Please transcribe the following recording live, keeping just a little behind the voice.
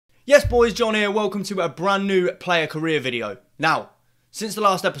Yes boys, John here, welcome to a brand new player career video. Now, since the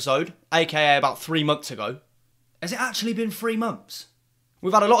last episode, aka about 3 months ago, has it actually been 3 months?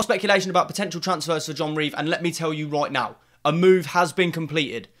 We've had a lot of speculation about potential transfers for Jon Reeve, and let me tell you right now, a move has been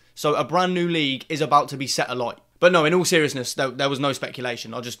completed, so a brand new league is about to be set alight. But no, in all seriousness, there was no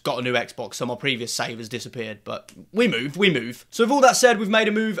speculation. I just got a new Xbox, so my previous save has disappeared. But we move. So with all that said, we've made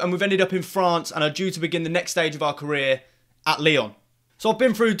a move and we've ended up in France and are due to begin the next stage of our career at Lyon. So I've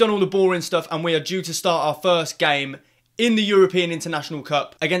been through, done all the boring stuff, and we are due to start our first game in the European International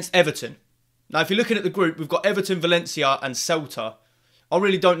Cup against Everton. Now, if you're looking at the group, we've got Everton, Valencia and Celta. I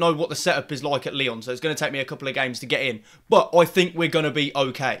really don't know what the setup is like at Lyon, so it's going to take me a couple of games to get in. But I think we're going to be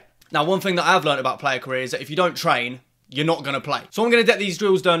okay. Now, one thing that I have learned about player career is that if you don't train, you're not going to play. So I'm going to get these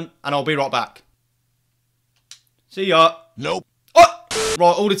drills done, and I'll be right back. See ya. Nope.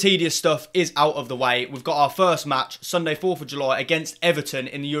 Right, all the tedious stuff is out of the way. We've got our first match, Sunday 4th of July, against Everton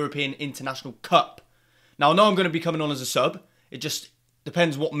in the European International Cup. Now, I know I'm going to be coming on as a sub. It just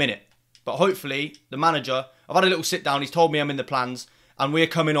depends what minute. But hopefully, the manager, I've had a little sit down, he's told me I'm in the plans, and we're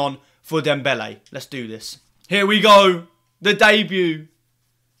coming on for Dembele. Let's do this. Here we go. The debut.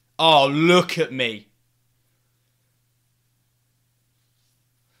 Oh, look at me.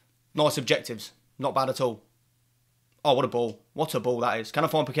 Nice objectives. Not bad at all. Oh, what a ball. What a ball that is. Can I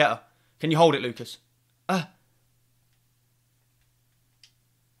find Paqueta? Can you hold it, Lucas?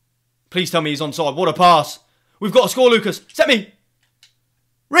 Please tell me he's onside. What a pass. We've got to score, Lucas. Set me.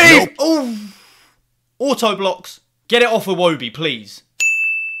 Reeve. Nope. Oh. Auto blocks. Get it off Iwobi, please.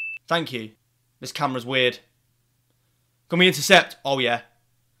 Thank you. This camera's weird. Can we intercept? Oh, yeah.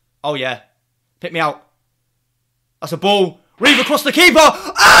 Oh, yeah. Pick me out. That's a ball. Reeve across the keeper.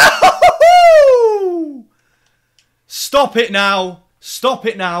 Oh! Stop it now. Stop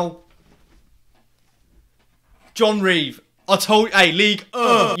it now. Jon Reeve. I told you. Hey, League.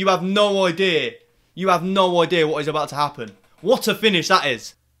 You have no idea. You have no idea what is about to happen. What a finish that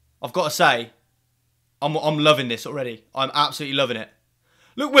is. I've got to say, I'm loving this already. I'm absolutely loving it.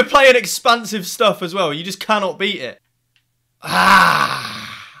 Look, we're playing expansive stuff as well. You just cannot beat it.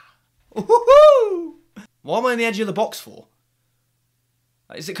 Woohoo! Why am I on the edge of the box for?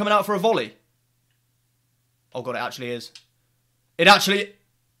 Is it coming out for a volley? Oh, God, it actually is. It actually...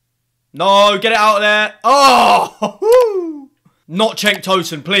 No, get it out of there. Oh! Not Cenk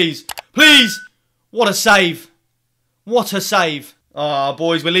Tosun, please. Please! What a save. What a save. Ah,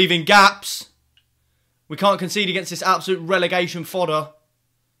 boys, we're leaving gaps. We can't concede against this absolute relegation fodder.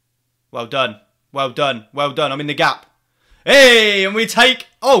 Well done. Well done. Well done. I'm in the gap. Hey, and we take...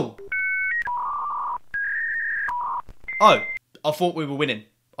 Oh! Oh, I thought we were winning.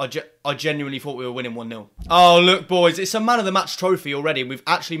 I genuinely thought we were winning 1-0. Oh, look, boys, it's a man of the match trophy already. We've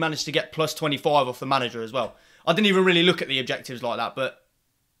actually managed to get plus 25 off the manager as well. I didn't even really look at the objectives like that, but...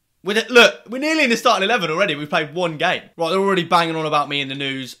 Look, we're nearly in the starting 11 already. We've played 1 game. Right, they're already banging on about me in the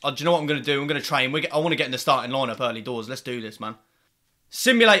news. Do you know what I'm going to do? I'm going to train. I want to get in the starting lineup early doors. Let's do this, man.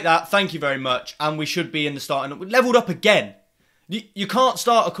 Simulate that. Thank you very much. And we should be in the starting... We're leveled up again. You can't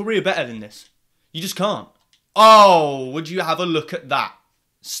start a career better than this. You just can't. Oh, would you have a look at that?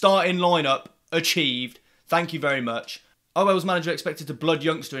 Starting lineup achieved. Thank you very much. OL's manager expected to blood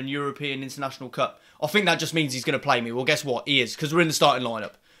youngster in European International Cup. I think that just means he's going to play me. Well, guess what? He is, because we're in the starting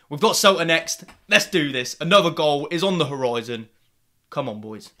lineup. We've got Celta next. Let's do this. Another goal is on the horizon. Come on,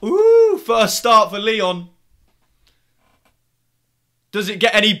 boys. Ooh, first start for Lyon. Does it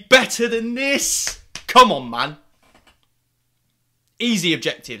get any better than this? Come on, man. Easy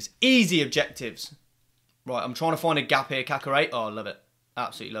objectives. Easy objectives. Right, I'm trying to find a gap here, Kakare. Oh, I love it.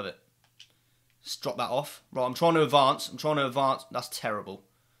 Absolutely love it. Just drop that off. Right, I'm trying to advance. That's terrible.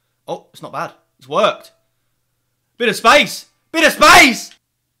 Oh, it's not bad. It's worked. Bit of space. Bit of space!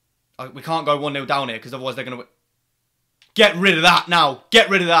 We can't go 1-0 down here because otherwise they're going to... Get rid of that now. Get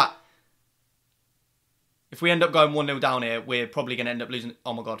rid of that. If we end up going 1-0 down here, we're probably going to end up losing...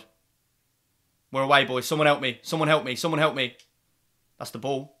 Oh, my God. We're away, boys. Someone help me. Someone help me. Someone help me. That's the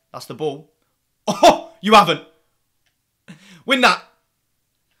ball. That's the ball. Oh, you haven't. Win that.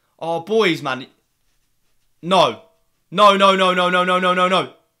 Oh, boys, man. No. No, no, no, no, no, no, no, no,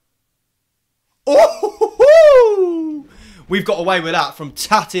 no. Oh, we've got away with that from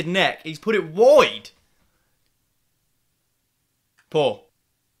tatted neck. He's put it wide. Poor.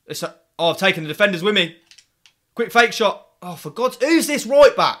 Oh, I've taken the defenders with me. Quick fake shot. Oh, for God's... Who's this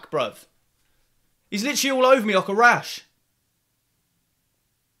right back, bruv? He's literally all over me like a rash.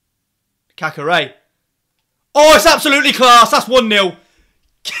 Kakare. Oh, it's absolutely class. That's 1-0.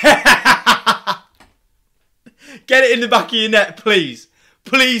 Get it in the back of your net, please.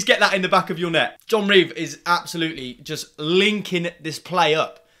 Please get that in the back of your net. Jon Reeve is absolutely just linking this play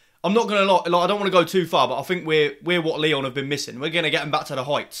up. I'm not going to lie, like, I don't want to go too far, but I think we're what Lyon have been missing. We're going to get them back to the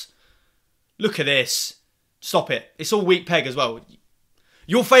heights. Look at this. Stop it. It's all weak peg as well.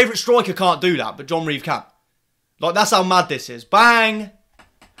 Your favourite striker can't do that, but Jon Reeve can. Like, that's how mad this is. Bang!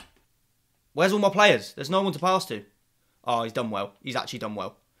 Where's all my players? There's no one to pass to. Oh, he's done well. He's actually done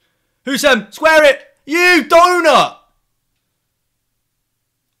well. Hussein, square it! You donut!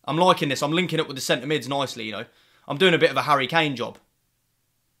 I'm liking this. I'm linking up with the centre mids nicely, you know. I'm doing a bit of a Harry Kane job.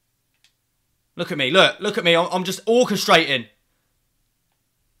 Look at me. Look at me. I'm just orchestrating.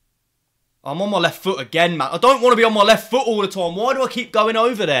 I'm on my left foot again, man. I don't want to be on my left foot all the time. Why do I keep going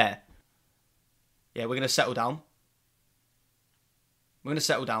over there? Yeah, we're going to settle down. We're going to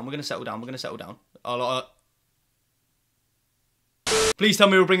settle down. We're going to settle down. We're going to settle down. Please tell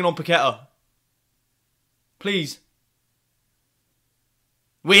me we're bringing on Paqueta. Please.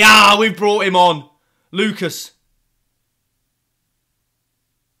 We are. We've brought him on. Lucas.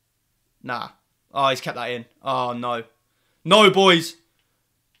 Nah. Oh, he's kept that in. Oh, no. No, boys.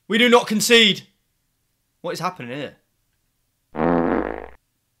 We do not concede. What is happening here?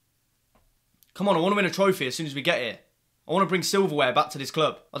 Come on, I want to win a trophy as soon as we get here. I want to bring silverware back to this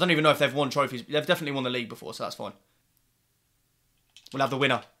club. I don't even know if they've won trophies. They've definitely won the league before, so that's fine. We'll have the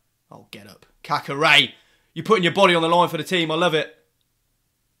winner. Oh, get up. Kakare. You're putting your body on the line for the team. I love it.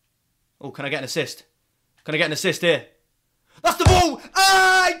 Oh, can I get an assist? Can I get an assist here? That's the ball!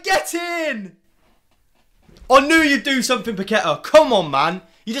 Ah, get in! I knew you'd do something, Paqueta. Come on, man.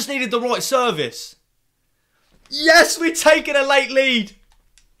 You just needed the right service. Yes, we're taking a late lead.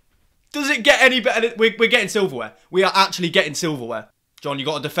 Does it get any better? We're getting silverware. We are actually getting silverware. John, you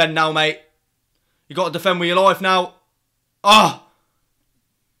got to defend now, mate. You got to defend with your life now. Ah!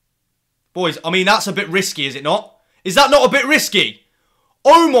 Boys, I mean, that's a bit risky, is it not? Is that not a bit risky?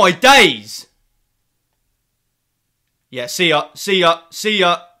 Oh, my days. Yeah, see ya. See ya. See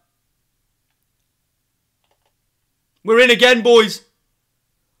ya. We're in again, boys.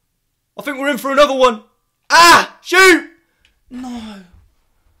 I think we're in for another one. Ah! Shoot! No.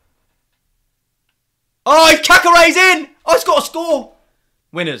 Oh, Kakare's in! Oh, it's got to score.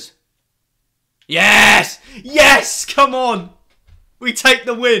 Winners. Yes! Yes! Come on! We take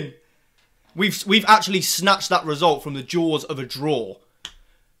the win. We've actually snatched that result from the jaws of a draw.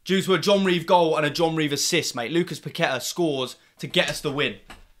 Due to a Jon Reeve goal and a Jon Reeve assist, mate. Lucas Paqueta scores to get us the win.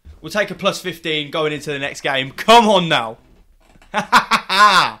 We'll take a plus 15 going into the next game. Come on now.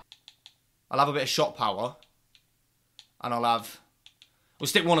 I'll have a bit of shot power. And we'll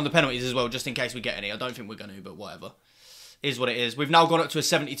stick one on the penalties as well, just in case we get any. I don't think we're going to, but whatever. Is what it is. We've now gone up to a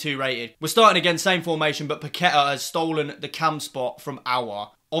 72 rated. We're starting again, same formation, but Paqueta has stolen the cam spot from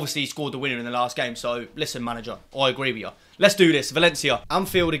our. Obviously, he scored the winner in the last game, so listen, manager, I agree with you. Let's do this. Valencia.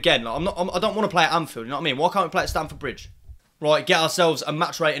 Anfield again. Like, I don't want to play at Anfield, you know what I mean? Why can't we play at Stamford Bridge? Right, get ourselves a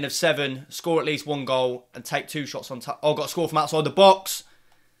match rating of 7, score at least 1 goal, and take 2 shots on target. Oh, got a score from outside the box.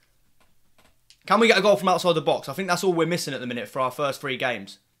 Can we get a goal from outside the box? I think that's all we're missing at the minute for our first 3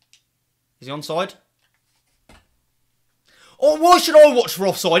 games. Is he onside? Oh, why should I watch for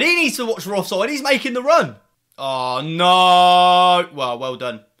offside? He needs to watch for offside. He's making the run. Oh, no. Well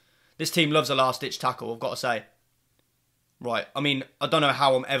done. This team loves a last-ditch tackle, I've got to say. Right, I mean, I don't know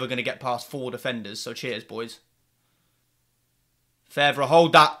how I'm ever going to get past 4 defenders, so cheers, boys. Fevre,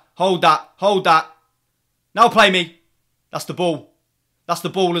 hold that. Hold that. Hold that. Now play me. That's the ball. That's the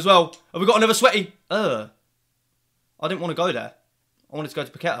ball as well. Have we got another sweaty? I didn't want to go there. I wanted to go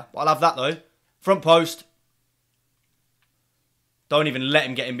to Paqueta. But I'll have that, though. Front post. Don't even let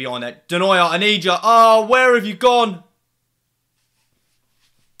him get in behind there. Denier, I need you. Oh, where have you gone?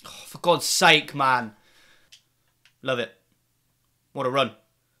 Oh, for God's sake, man. Love it. What a run.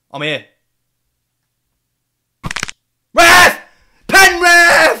 I'm here. Ref! Pen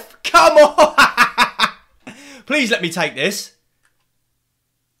ref! Come on! Please let me take this.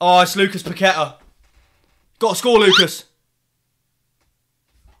 Oh, it's Lucas Paqueta. Got to score, Lucas.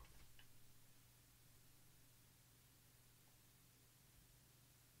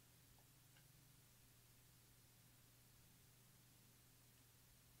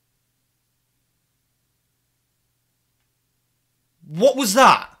 What was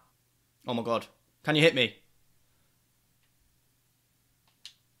that? Oh my God. Can you hit me?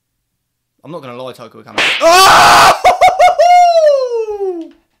 I'm not going to lie, Toko. Oh!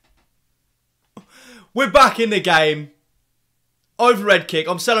 We're back in the game. Overhead kick.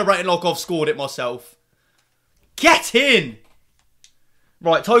 I'm celebrating like I've scored it myself. Get in!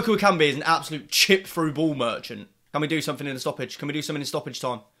 Right, Toko Ekambi is an absolute chip-through ball merchant. Can we do something in the stoppage? Can we do something in stoppage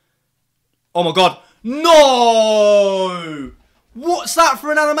time? Oh my God. No! What's that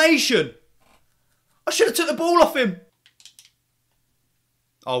for an animation? I should have took the ball off him.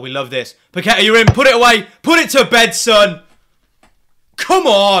 Oh, we love this. Paqueta, you're in. Put it away. Put it to bed, son. Come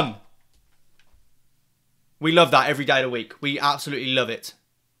on. We love that every day of the week. We absolutely love it.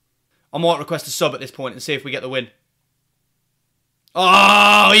 I might request a sub at this point and see if we get the win.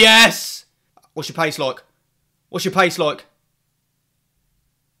 Oh, yes. What's your pace like? What's your pace like?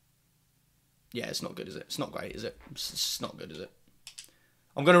 Yeah, it's not good, is it? It's not great, is it? It's not good, is it?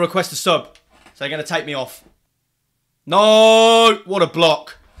 I'm going to request a sub. So they're going to take me off. No! What a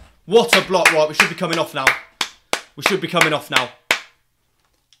block. What a block. Right, we should be coming off now. We should be coming off now.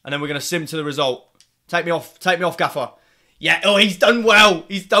 And then we're going to sim to the result. Take me off, Gaffer. Yeah, oh, he's done well.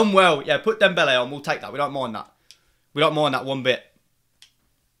 He's done well. Yeah, put Dembele on. We'll take that. We don't mind that. We don't mind that one bit.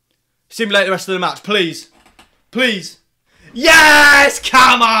 Simulate the rest of the match, please. Please. Yes!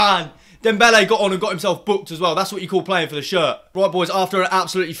 Come on! Dembele got on and got himself booked as well. That's what you call playing for the shirt. Right, boys, after an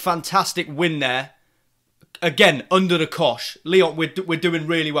absolutely fantastic win there, again, under the cosh, Lyon, we're doing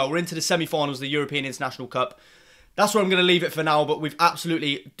really well. We're into the semi-finals of the European International Cup. That's where I'm going to leave it for now, but we've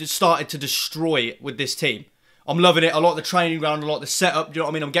absolutely started to destroy it with this team. I'm loving it. I like the training ground. I like the setup. Do you know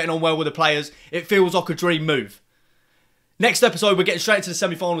what I mean? I'm getting on well with the players. It feels like a dream move. Next episode, we're getting straight into the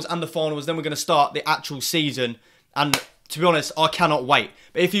semi-finals and the finals. Then we're going to start the actual season. And to be honest, I cannot wait.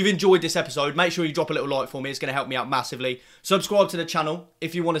 But if you've enjoyed this episode, make sure you drop a little like for me. It's going to help me out massively. Subscribe to the channel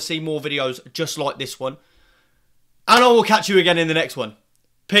if you want to see more videos just like this one. And I will catch you again in the next one.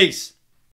 Peace.